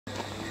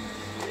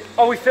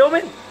Are we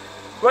filming?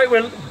 Right,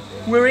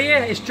 we're here.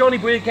 It's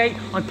JohnyBoy again.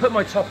 I'm putting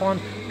my top on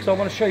because I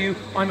want to show you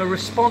I'm a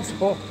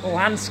responsible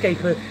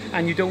landscaper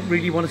and you don't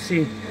really want to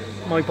see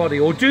my body,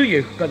 or do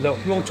you? But look,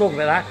 we won't talk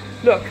about that.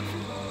 Look,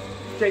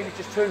 Jamie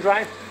just turned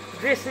around.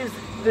 This is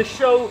the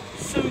Shou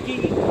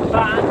Sugi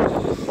Ban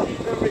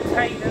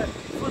retainer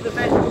for the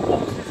vegetable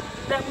boxes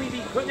that we've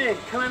been putting in.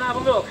 Come and have a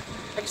look.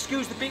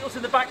 Excuse the beetles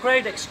in the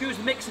background, excuse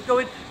the mixer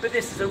going, but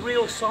this is a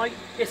real sight.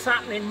 It's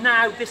happening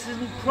now. This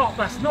isn't prop.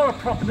 That's not a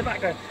prop in the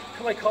background.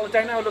 Can I call it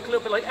down now? I look a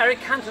little bit like Eric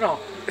Cantona.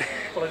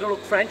 Well, I don't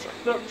look French.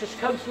 Look, just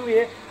come through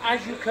here.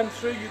 As you come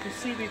through, you can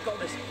see we've got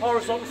this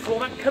horizontal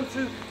format. Come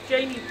through,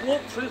 Jamie,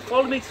 walk through,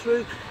 follow me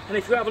through. And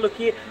if you have a look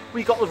here,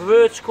 we've got the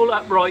vertical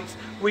uprights.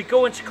 We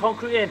go into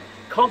concrete in.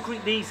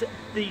 Concrete these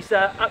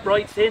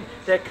uprights in.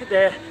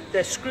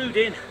 They're screwed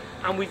in,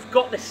 and we've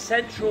got the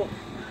central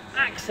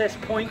access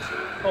point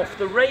of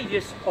the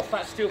radius of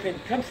that steel pin.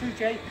 Come through,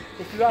 Jay.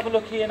 If you have a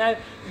look here now,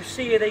 you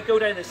see here they go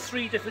down. There's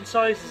 3 different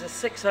sizes: a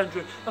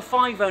 600, a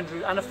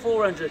 500, and a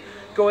 400,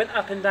 going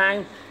up and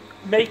down,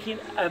 making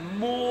a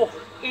more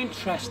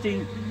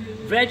interesting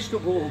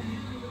vegetable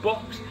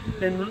box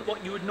than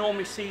what you would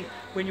normally see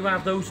when you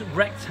have those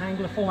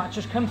rectangular formats.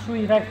 Just come through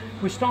here now.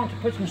 We're starting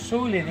to put some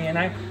soil in here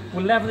now.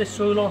 We'll level this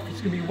soil off. It's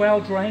going to be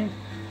well drained.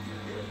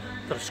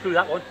 Got to screw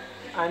that one.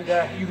 And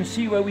you can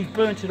see where we've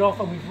burnt it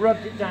off and we've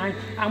rubbed it down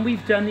and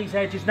we've done these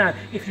edges. Now,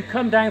 if you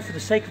come down, for the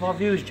sake of our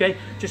viewers, Jay,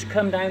 just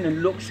come down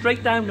and look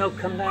straight down. No,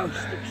 come down,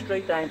 look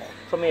straight down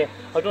from here.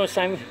 I don't want to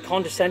sound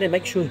condescending.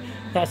 Make sure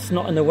that's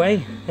not in the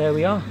way. There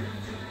we are.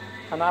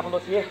 And have a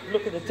look here.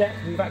 Look at the depth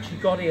we've actually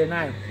got here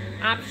now.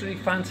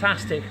 Absolutely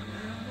fantastic.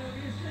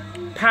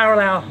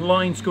 Parallel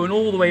lines going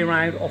all the way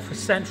around off a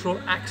central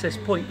access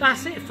point.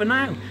 That's it for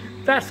now.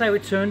 That's how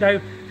it turned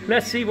out.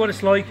 Let's see what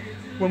it's like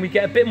when we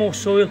get a bit more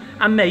soil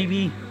and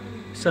maybe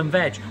some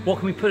veg. What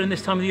can we put in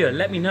this time of the year?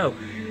 Let me know.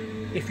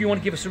 If you want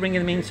to give us a ring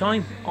in the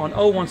meantime on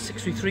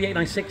 01633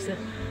 896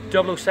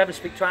 007,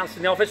 speak to Alice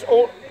in the office,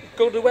 or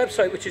go to the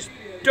website, which is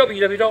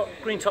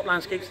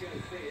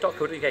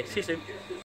www.greentoplandscapes.co.uk. See you soon.